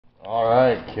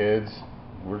Alright, kids,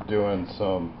 we're doing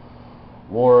some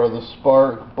War of the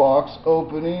Spark box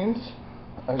openings.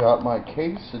 I got my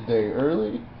case a day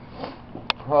early.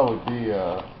 Probably be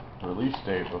a release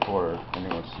date before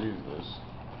anyone sees this.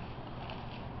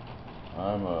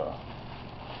 I'm a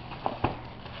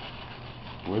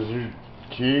Wizard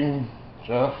King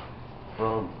Jeff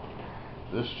from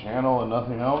this channel and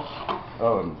nothing else.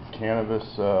 Oh, and cannabis,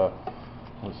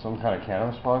 was some kind of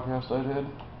cannabis podcast I did.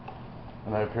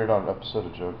 And I appeared on an episode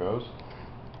of Joe Goes.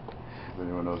 If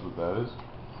anyone knows what that is.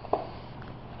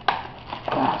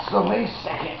 So May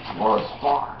 2nd, War of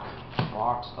Spark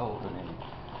box opening.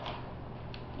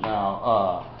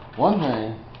 Now, one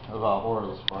thing about War of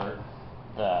the Spark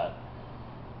that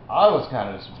I was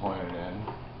kind of disappointed in,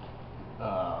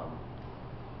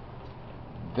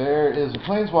 there is a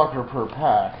planeswalker per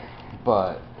pack,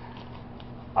 but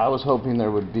I was hoping there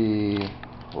would be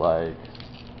like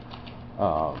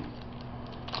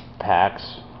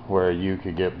packs where you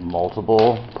could get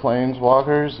multiple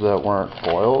planeswalkers that weren't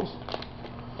foils.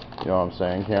 You know what I'm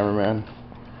saying, cameraman?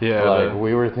 Yeah. Like,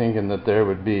 we were thinking that there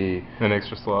would be an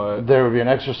extra slot. There would be an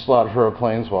extra slot for a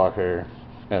planeswalker,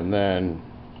 and then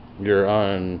you're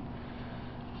on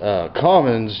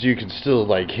commons, you could still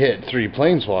like hit 3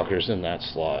 planeswalkers in that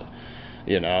slot,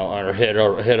 you know, or hit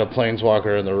a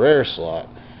planeswalker in the rare slot,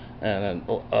 and then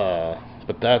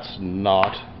but that's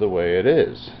not the way it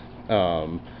is.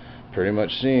 Pretty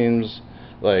much seems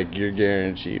like you're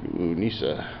guaranteed,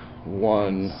 Nisa,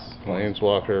 1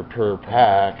 planeswalker per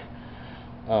pack.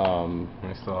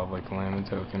 I still have like the land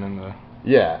token in the...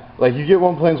 Yeah, like you get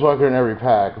 1 planeswalker in every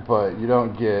pack, but you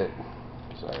don't get...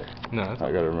 Sorry. No, I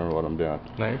gotta remember what I'm doing.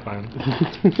 No, you're fine.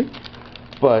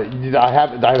 But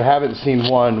I haven't seen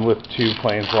one with 2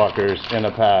 planeswalkers in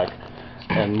a pack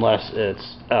unless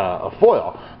it's a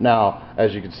foil. Now,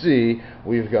 as you can see,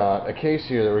 we've got a case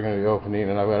here that we're going to be opening,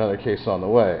 and I've got another case on the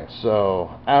way.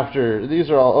 So after these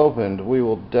are all opened, we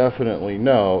will definitely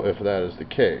know if that is the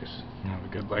case. Have a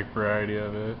good like variety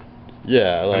of it.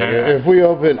 Yeah, like if we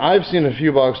open, I've seen a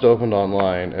few boxes opened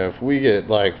online. If we get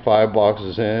like 5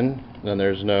 boxes in, and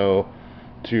there's no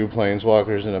 2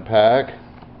 planeswalkers in a pack,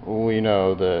 we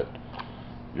know that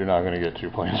you're not going to get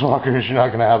 2 planeswalkers. You're not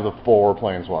going to have the 4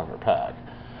 planeswalker pack,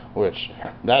 which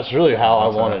that's really how I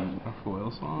wanted. A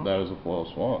foil swamp? That is a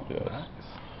foil swamp, yes.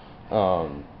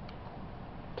 Nice.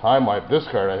 Time Wipe, this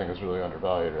card I think is really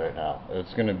undervalued right now.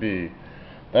 It's going to be,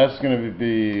 that's going to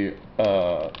be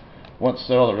once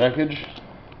Settle the Wreckage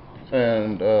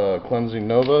and Cleansing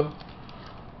Nova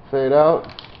fade out.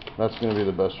 That's going to be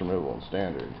the best removal in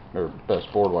Standard, or best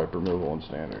board wipe removal in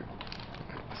Standard.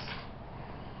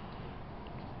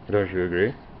 Don't you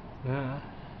agree? Yeah.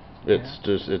 It's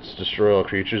destroy all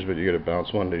creatures, but you get to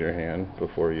bounce 1 to your hand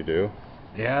before you do.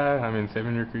 Yeah, I mean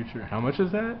saving your creature. How much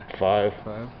is that? 5.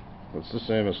 5. It's the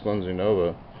same as Cleansing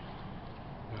Nova.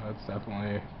 Yeah, that's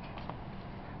definitely...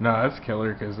 No, that's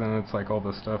killer, because then it's like all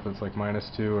the stuff that's like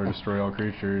 -2 or destroy all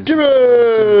creatures. Give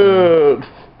it!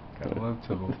 Gotta love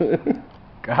Tibble.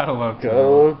 Gotta love Tibble. Gotta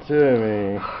love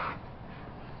Timmy.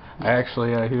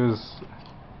 Actually, yeah, he was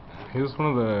one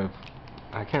of the...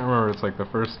 I can't remember, it's like the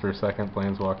first or second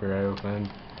planeswalker I opened.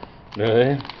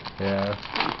 Really? Yeah.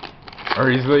 Or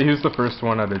he was the first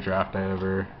one at a draft I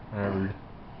ever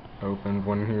opened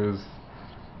when he was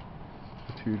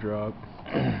a 2-drop.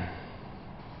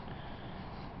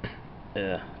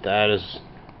 Yeah, that is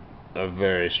a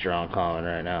very strong common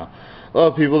right now. A lot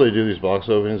of people, they do these box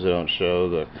openings, they don't show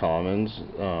the commons.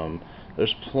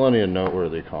 There's plenty of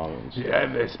noteworthy commons. Yeah,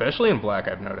 especially in black,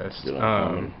 I've noticed.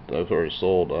 I've already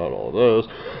sold out all those.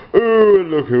 Ooh,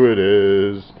 and look who it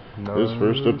is. Nice. His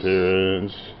first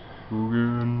appearance.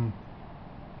 Ugin.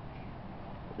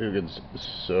 Ugin's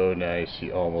so nice,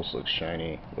 he almost looks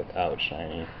shiny without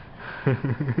shiny.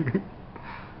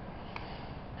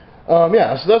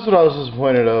 Yeah, so that's what I was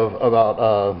disappointed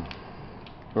about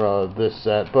this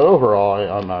set. But overall,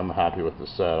 I'm happy with the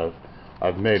set.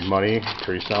 I've made money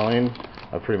pre-selling.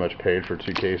 I've pretty much paid for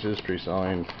 2 cases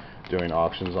pre-selling, doing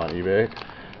auctions on eBay.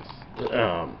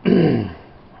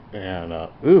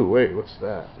 Ooh, wait, what's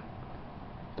that?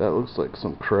 That looks like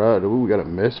some crud. Ooh, we got a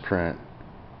misprint.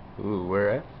 Ooh,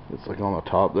 where at? It's like on the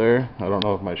top there. I don't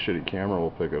know if my shitty camera will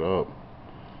pick it up.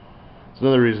 It's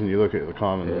another reason you look at the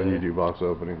commons when you do box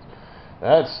openings.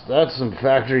 That's some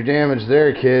factory damage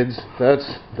there, kids.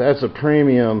 That's a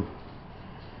premium.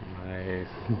 Nice.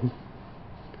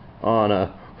 On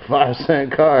a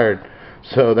 5-cent card.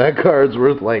 So that card's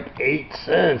worth like 8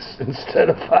 cents instead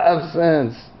of 5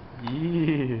 cents.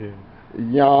 Yeah.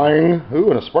 Yang.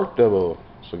 Ooh, and a Spark Double.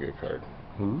 That's a good card.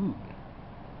 Ooh.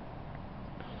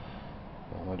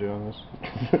 Am I doing this?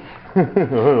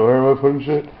 Where am I putting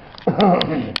shit?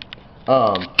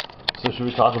 So should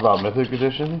we talk about Mythic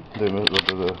Edition?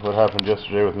 What happened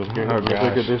yesterday with Mythic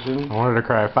Edition? I wanted to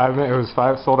cry. 5 minutes. It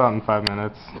was sold out in 5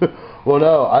 minutes. Well,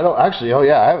 no, I don't actually. Oh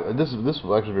yeah, this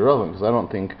will actually be relevant because I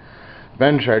don't think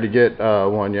Ben tried to get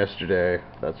one yesterday.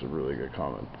 That's a really good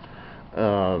comment.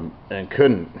 And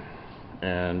couldn't.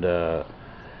 And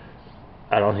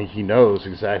I don't think he knows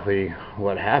exactly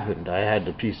what happened. I had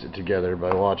to piece it together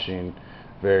by watching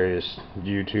various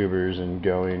YouTubers and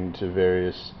going to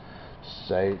various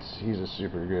sites. He's a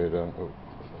super good.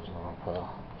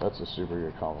 That's a super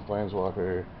good common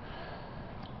planeswalker.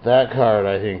 That card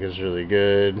I think is really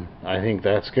good. I think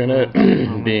that's gonna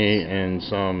be in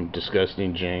some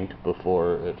disgusting jank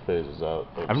before it phases out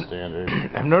of standard.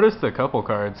 I've noticed a couple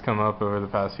cards come up over the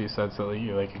past few sets that let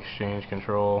you like exchange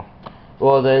control.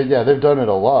 Well, they've done it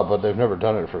a lot, but they've never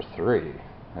done it for 3.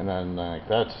 And then like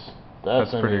that's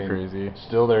pretty crazy.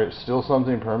 Still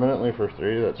something permanently for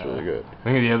 3. That's really good. I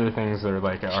think the other things are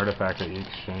like an artifact that you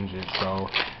exchange it. So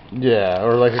yeah,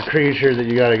 or like a creature that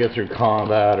you got to get through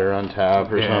combat or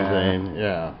untap or something.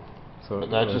 Yeah. So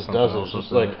that just does it. It's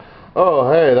just like,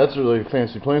 oh hey, that's a really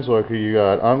fancy planeswalker you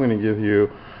got. I'm gonna give you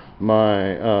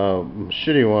my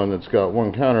shitty one that's got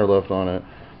 1 counter left on it.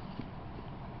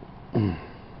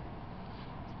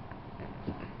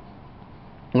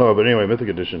 Oh, but anyway, Mythic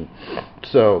Edition.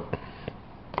 So,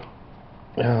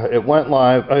 it went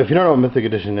live. If you don't know what Mythic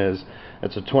Edition is,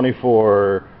 it's a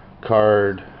 24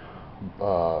 card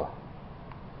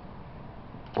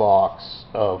box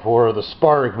for the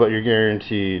Spark, but you're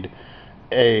guaranteed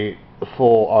a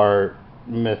full art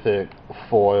Mythic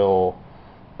foil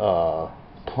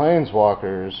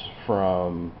planeswalkers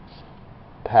from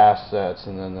past sets,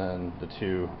 and then the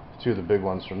two of the big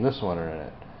ones from this one are in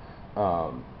it.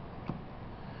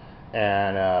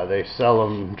 And they sell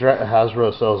them.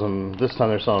 Hasbro sells them. This time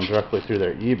they're selling directly through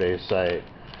their eBay site,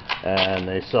 and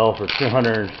they sell for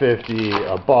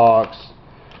 $250 a box.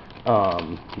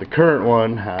 The current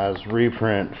one has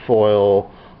reprint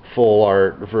foil, full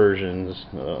art versions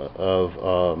of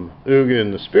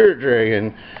Ugin the Spirit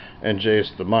Dragon and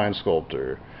Jace the Mind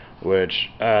Sculptor, which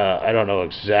I don't know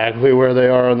exactly where they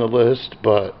are on the list,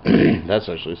 but that's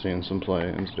actually seeing some play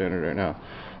in standard right now.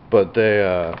 But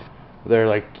they're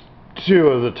like 2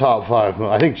 of the top 5.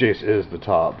 I think Jace is the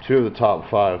top. 2 of the top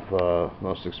 5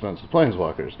 most expensive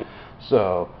planeswalkers.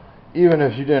 So even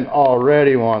if you didn't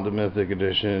already want the Mythic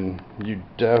Edition, you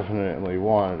definitely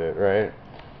wanted it, right?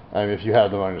 I mean, if you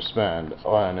had the money to spend.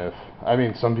 And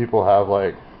some people have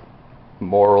like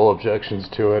moral objections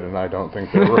to it, and I don't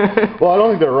think they're well, I don't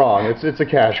think they're wrong. It's a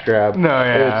cash grab. No,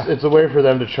 yeah. It's a way for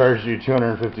them to charge you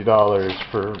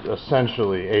 $250 for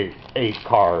essentially 8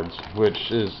 cards,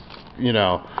 which is,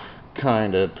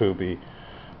 kind of poopy.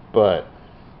 But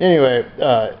anyway,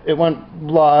 it went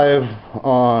live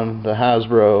on the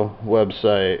Hasbro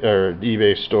website or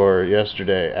eBay store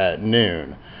yesterday at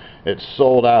noon. It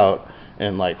sold out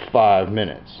in like 5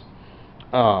 minutes.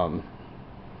 The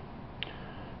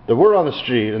word on the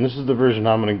street, and this is the version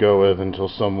I'm going to go with until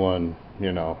someone,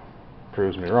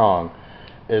 proves me wrong,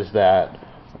 is that,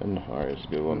 and alright, it's a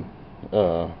good one,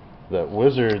 that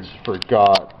Wizards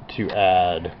forgot to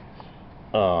add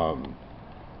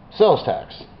sales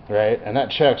tax, right? And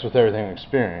that checks with everything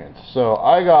experience. So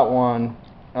I got one,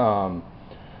 I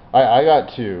got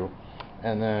 2,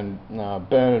 and then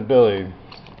Ben and Billy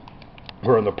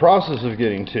were in the process of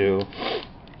getting 2.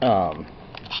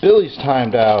 Billy's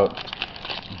timed out.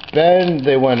 Ben,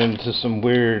 they went into some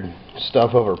weird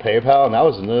stuff over PayPal, and that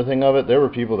was another thing of it. There were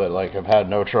people that have had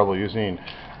no trouble using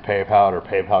PayPal or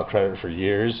PayPal credit for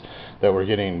years that were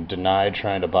getting denied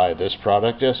trying to buy this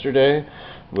product yesterday,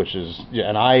 which is,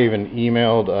 and I even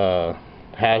emailed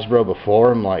Hasbro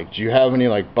before. I'm like, do you have any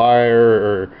buyer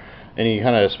or any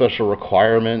kind of special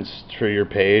requirements for your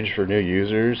page for new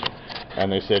users?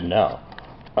 And they said no.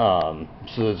 So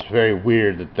it's very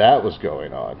weird that was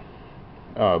going on.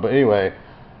 But anyway,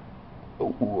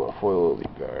 a foil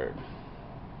elite card.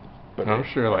 But I'm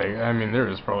sure, there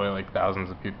was probably thousands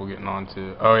of people getting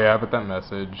onto. Oh yeah, but that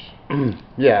message.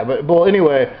 Yeah, but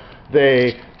anyway,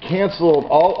 they canceled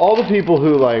all the people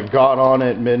who got on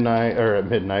at midnight or at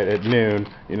noon.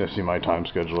 See my time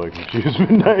schedule. I confuse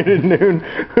midnight and noon.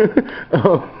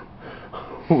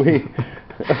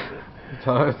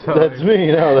 That's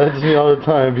me. No, that's me all the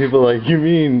time. People you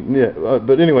mean yeah.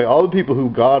 But anyway, all the people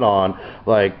who got on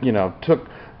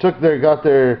got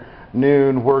their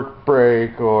noon work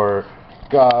break or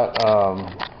got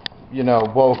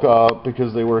woke up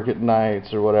because they work at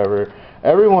nights or whatever.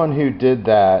 Everyone who did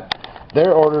that,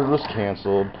 their order was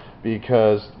canceled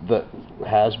because the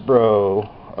Hasbro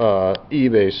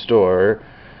eBay store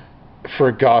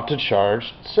forgot to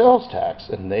charge sales tax,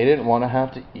 and they didn't want to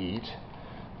have to eat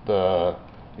the,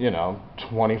 you know,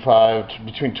 between $12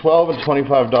 and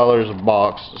 $25 a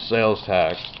box sales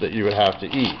tax that you would have to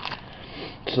eat.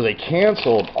 So they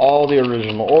canceled all the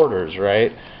original orders,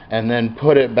 right? And then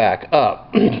put it back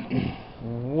up.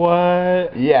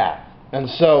 What? Yeah. And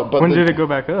so, but when did it go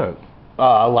back up?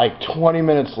 Like 20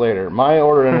 minutes later. My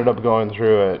order ended up going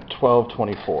through at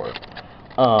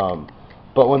 12:24.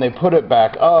 But when they put it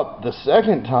back up the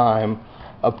second time,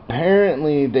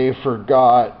 apparently they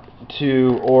forgot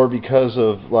to, or because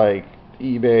of like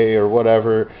eBay or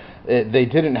whatever, they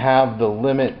didn't have the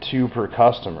limit per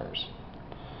customers.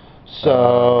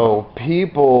 So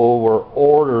people were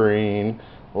ordering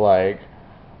like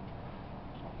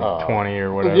 20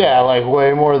 or whatever. Yeah, like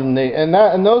way more than they,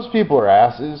 and those people are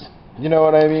asses. You know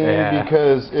what I mean? Yeah.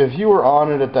 Because if you were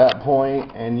on it at that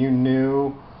point and you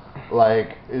knew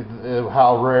like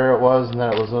how rare it was and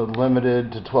that it was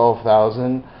limited to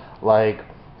 12,000, like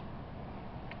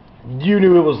you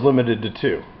knew it was limited to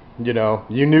 2. You know,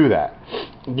 you knew that.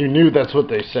 You knew that's what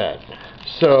they said.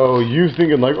 So you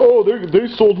thinking like, oh, they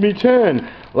sold me 10.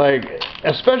 Like,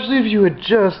 especially if you had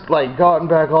just like gotten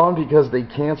back on because they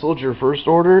canceled your first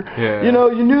order. Yeah. You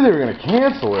know, you knew they were gonna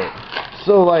cancel it.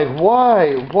 So like,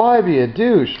 why be a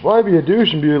douche? Why be a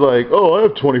douche and be like, oh, I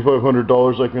have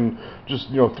 $2,500. I can just,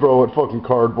 you know, throw at fucking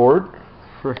cardboard.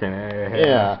 Freaking A.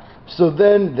 Yeah. So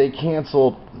then they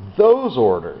canceled those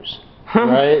orders.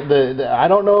 Right? I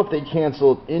don't know if they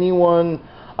canceled anyone.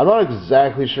 I'm not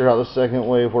exactly sure how the second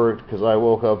wave worked because I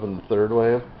woke up in the third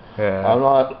wave. Yeah.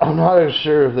 I'm not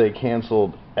sure if they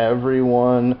canceled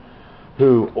everyone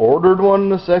who ordered one in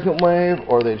the second wave,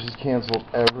 or they just canceled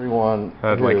everyone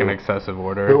Had like an excessive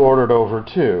order. who ordered over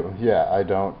 2. Yeah, I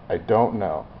don't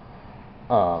know.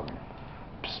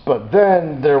 But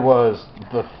then there was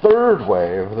the third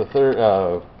wave,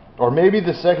 or maybe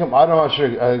the second. I'm not sure.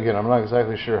 Again, I'm not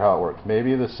exactly sure how it worked.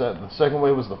 Maybe the second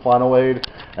wave was the final wave,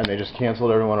 and they just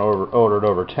canceled everyone ordered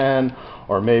over 10,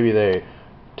 or maybe they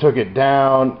took it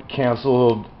down,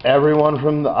 canceled everyone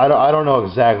from the. I don't know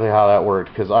exactly how that worked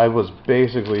because I was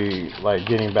basically like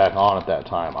getting back on at that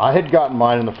time. I had gotten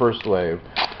mine in the first wave.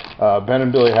 Ben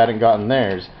and Billy hadn't gotten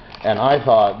theirs, and I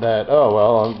thought that, oh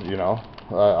well, you know,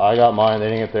 I got mine, they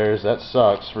didn't get theirs. That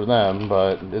sucks for them,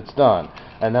 but it's done.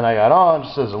 And then I got on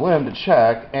just as a whim to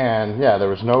check, and yeah, there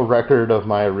was no record of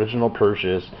my original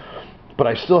purchase, but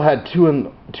I still had two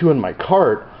in my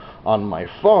cart on my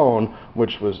phone,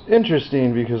 which was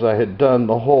interesting because I had done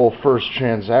the whole first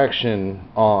transaction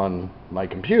on my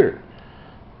computer.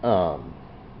 Oh,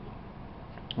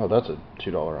 that's a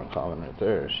 $2 uncommon right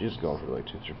there. She's going for like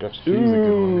 $2-3 bucks. She's a good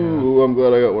one, yeah. Ooh, I'm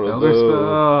glad I got one of those.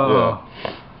 Yeah.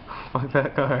 Fuck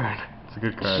that card. It's a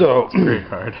good card. So, it's a great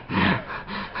card.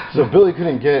 So Billy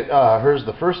couldn't get hers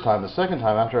the first time. The second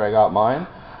time, after I got mine,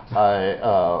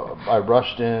 I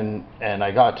rushed in and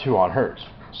I got 2 on hers.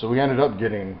 So we ended up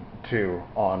getting 2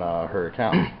 on her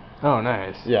account. Oh,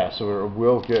 nice. Yeah. So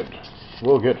we'll get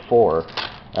 4,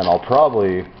 and I'll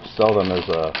probably sell them as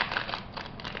a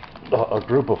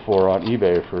group of 4 on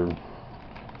eBay for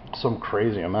some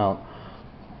crazy amount.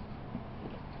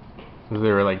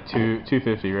 They were like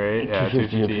 $250, right? Yeah,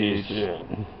 $250 each. Yeah.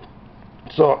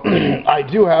 So I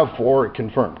do have 4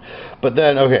 confirmed, but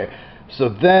then so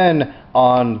then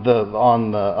on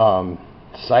the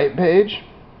site page,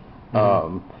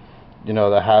 you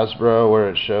know, the Hasbro where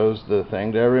it shows the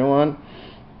thing to everyone,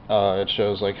 it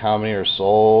shows like how many are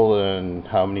sold and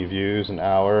how many views an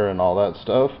hour and all that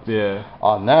stuff. Yeah.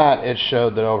 On that, it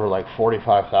showed that over like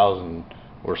 45,000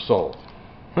 were sold.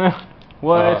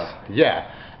 What? Yeah,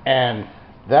 and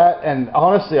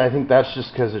honestly, I think that's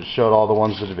just because it showed all the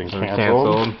ones that have been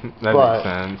canceled. That makes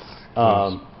sense.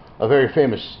 A very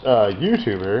famous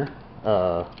YouTuber,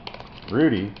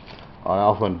 Rudy, on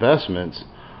Alpha Investments,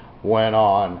 went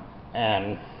on,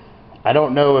 and I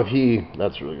don't know if he.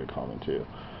 That's a really good comment too.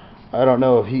 I don't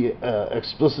know if he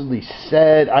explicitly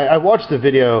said. I watched the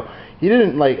video. He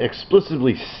didn't like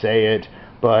explicitly say it,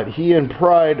 but he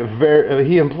implied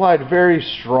very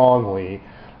strongly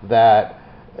that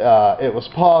it was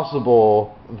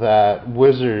possible that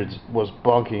Wizards was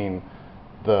bunking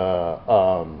the.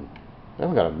 I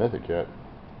haven't got a Mythic yet.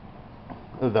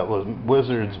 That was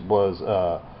Wizards was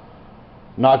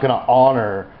not going to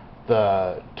honor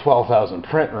the 12,000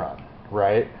 print run,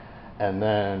 right? And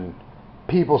then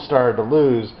people started to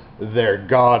lose their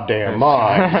goddamn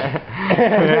mind.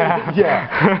 And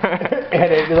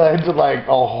it led to like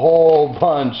a whole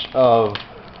bunch of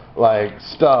like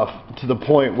stuff to the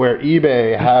point where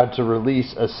eBay had to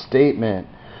release a statement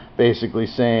basically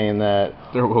saying that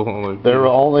there were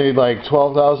only like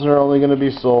 12,000 are only going to be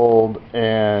sold,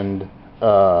 and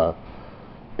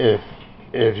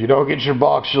if you don't get your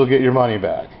box, you'll get your money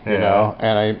back. You know,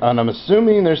 and I'm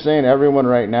assuming they're saying everyone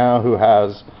right now who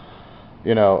has,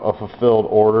 you know, a fulfilled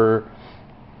order,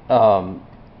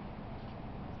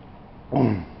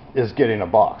 is getting a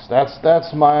box.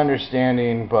 That's my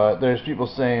understanding, but there's people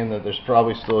saying that there's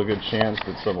probably still a good chance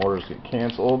that some orders get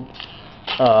canceled.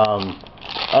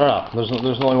 I don't know.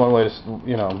 There's only one way to,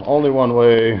 you know, only one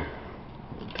way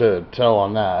to tell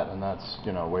on that, and that's,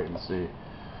 you know, wait and see.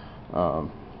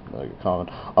 Like a comment.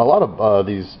 A lot of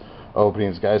these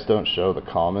openings, guys don't show the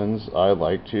commons. I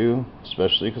like to,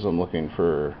 especially because I'm looking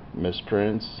for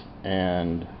misprints,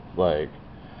 and like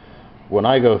when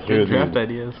I go through draft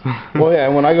ideas. Well, yeah,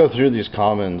 and when I go through these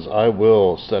commons, I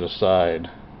will set aside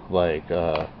like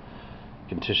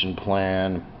Condition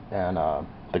Plan and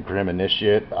the Grim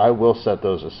Initiate. I will set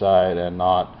those aside and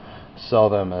not sell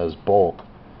them as bulk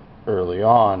early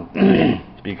on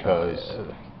because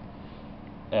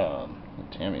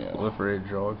Tamio. Proliferate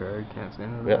Draw card, can't say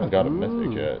no. We haven't got a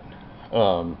Mythic yet.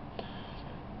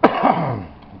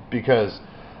 Because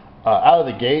out of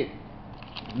the gate,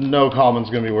 no common's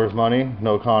going to be worth money.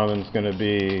 No common's going to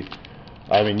be...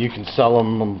 I mean, you can sell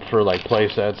them for like play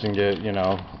sets and get, you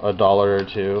know, $1 or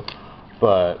 $2.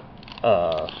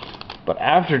 But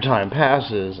after time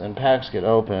passes and packs get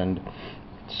opened,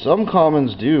 some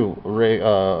commons do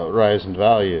rise in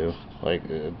value. Like,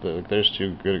 there's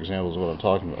 2 good examples of what I'm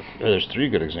talking about. There's 3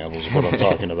 good examples of what I'm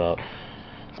talking about.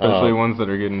 Especially ones that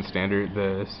are getting the standard.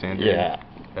 Yeah.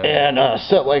 And a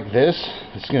set like this,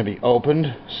 it's going to be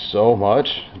opened so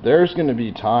much. There's going to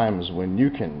be times when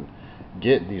you can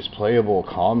get these playable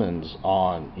commons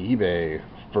on eBay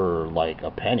for like a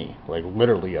penny. Like,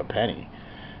 literally a penny.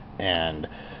 And,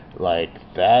 like,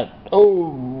 that...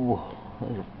 Oh!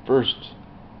 Your first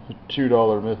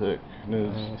 $2 Mythic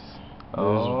news. Nice.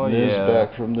 News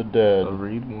back from the dead. A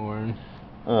reborn.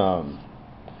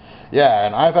 Yeah,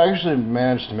 and I've actually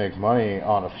managed to make money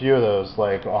on a few of those,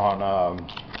 like on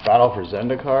Battle for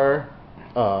Zendikar.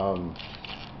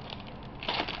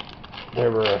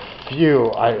 There were a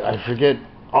few, I forget,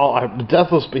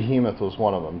 Deathless Behemoth was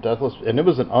one of them. And it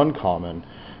was an uncommon,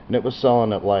 and it was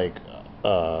selling at like,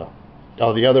 the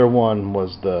other one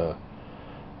was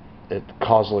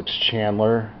Kozilek's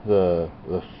Chandler, the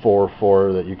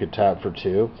 4/4 that you could tap for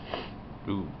 2.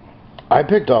 Ooh. I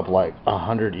picked up like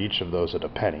 100 each of those at a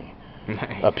penny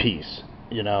Nice. a piece,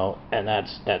 you know, and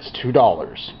that's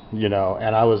 $2, you know,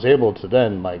 and I was able to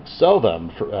then like sell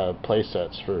them for play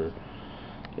sets for,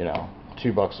 you know,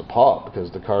 $2 a pop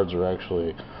because the cards are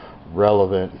actually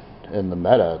relevant in the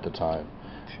meta at the time.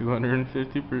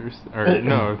 250%, or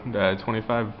no,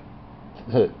 25.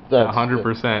 That's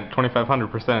 100%,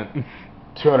 2,500%.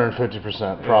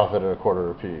 250% profit at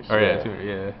 $0.25 a piece. Oh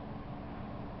yeah.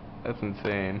 That's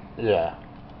insane. Yeah.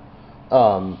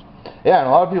 Yeah, and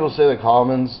a lot of people say that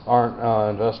commons aren't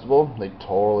investable. They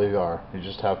totally are. You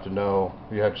just have to know.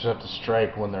 You just have to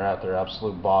strike when they're at their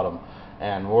absolute bottom.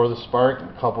 And War of the Spark, in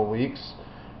a couple weeks,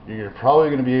 you're probably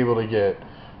going to be able to get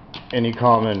any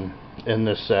common in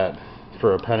this set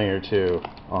for a penny or 2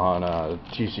 on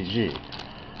TCG.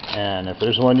 And if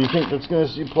there's one you think that's going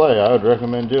to see play, I would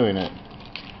recommend doing it.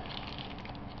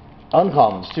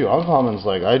 Uncommons too. Uncommons,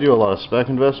 like, I do a lot of spec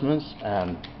investments,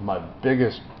 and my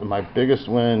biggest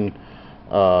win,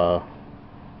 2 of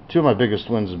my biggest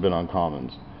wins have been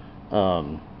uncommons.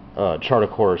 Chart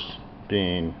of Course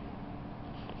being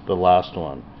the last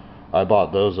one. I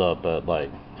bought those up at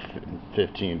like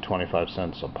 15-25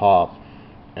 cents a pop,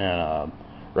 and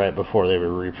right before they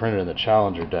were reprinted in the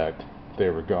Challenger deck, they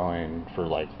were going for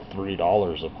like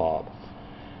 $3 a pop,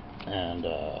 and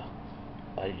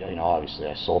you know, obviously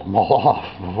I sold them all off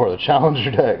before the Challenger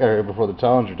deck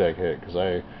hit, because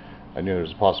I knew there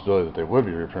was a possibility that they would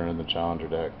be reprinted in the Challenger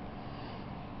deck.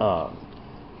 Now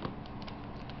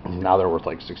they're worth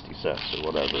like 60 cents or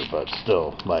whatever, but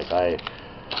still, like, I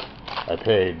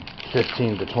paid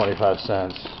 15 to 25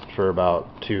 cents for about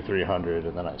 200-300,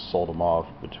 and then I sold them off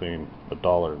between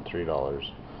 $1 and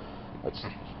 $3. That's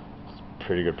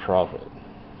pretty good profit.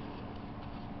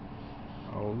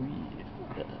 Oh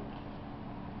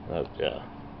yeah.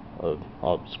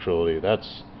 Ops Cruelty.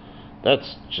 That's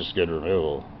just good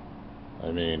removal.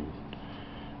 I mean,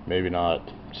 maybe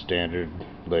not standard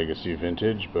Legacy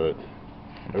Vintage, but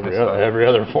every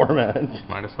other format.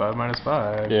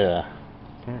 -5. Yeah.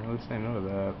 Can't really say no to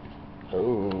that.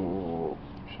 Oh.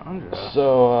 Chandra.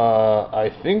 So I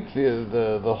think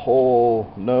the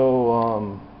whole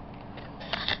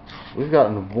we've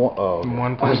gotten one. Oh,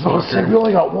 One I was supposed to say we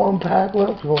only got 1 pack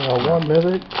left. We only got 1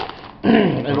 Mythic.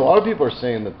 And a lot of people are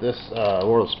saying that this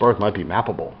World of Spark might be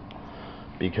mappable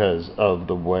because of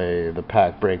the way the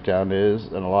pack breakdown is,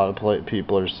 and a lot of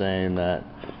people are saying that.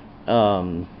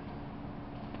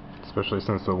 Especially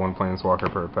since the one planeswalker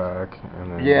per pack.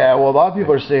 And then Yeah, well, a lot of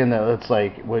people are saying that it's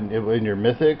like when your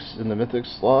mythics, in the mythic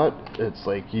slot, it's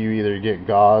like you either get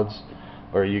gods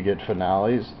or you get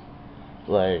finales,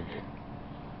 like,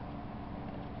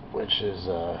 which is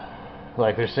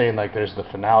like they're saying like there's the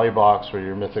finale box where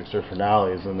your mythics are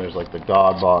finales, and there's like the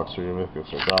god box where your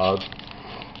mythics are gods.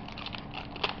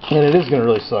 And it is gonna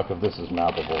really suck if this is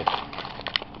mappable.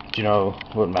 Do you know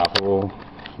what mappable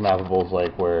is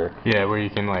like? Where where you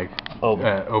can like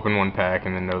open one pack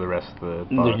and then know the rest of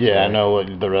the box. Yeah, I know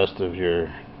what the rest of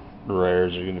your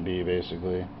rares are going to be,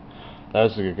 basically.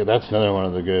 That's another one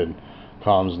of the good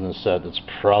comms in this set that's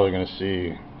probably going to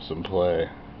see some play.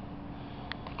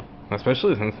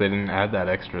 Especially since they didn't add that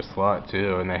extra slot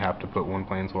too, and they have to put one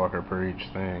planeswalker per each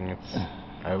thing.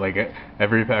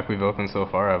 Every pack we've opened so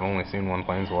far, I've only seen one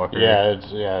planeswalker.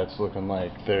 Yeah, it's looking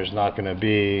like there's not going to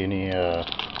be any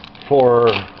 3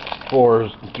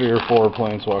 or 4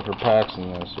 planeswalker packs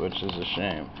in this, which is a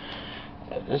shame.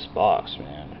 This box,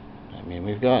 man. I mean,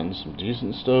 we've gotten some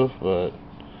decent stuff, but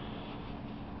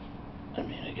I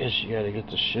mean, I guess you got to get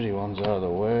the shitty ones out of the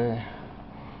way.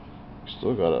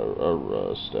 Still got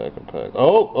a stack of packs.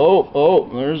 Oh,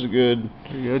 there's a good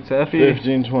Taffy.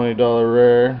 $15, $20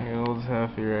 rare. The old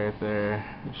Taffy right there.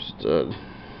 Stud.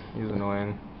 He's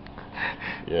annoying.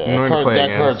 Yeah, Annoying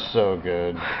that card's so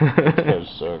good. That card's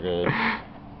so good.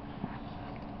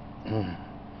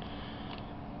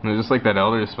 Just like that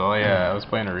Elder spell, I was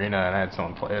playing Arena and I had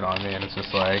someone play it on me, and it's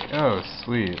just like, oh,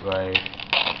 sweet, like,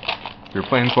 your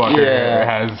planeswalker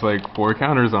has like 4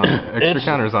 counters on it, extra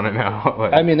counters on it now.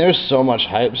 Like, I mean, there's so much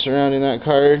hype surrounding that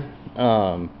card.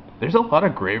 There's a lot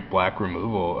of great black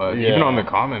removal, even on the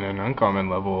common and uncommon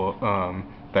level,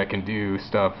 that can do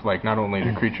stuff like not only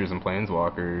to creatures and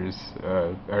planeswalkers,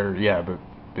 but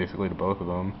basically to both of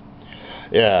them.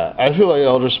 Yeah, I feel like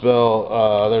Elder Spell,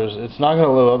 it's not going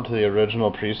to live up to the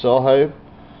original pre-sale hype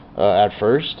at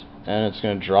first, and it's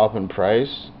going to drop in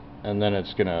price, and then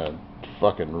it's going to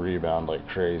fucking rebound like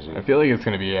crazy. I feel like it's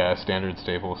going to be a standard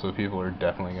staple, so people are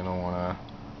definitely going to want to...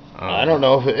 I don't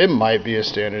know if it might be a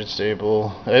standard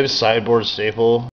staple. It was sideboard staple.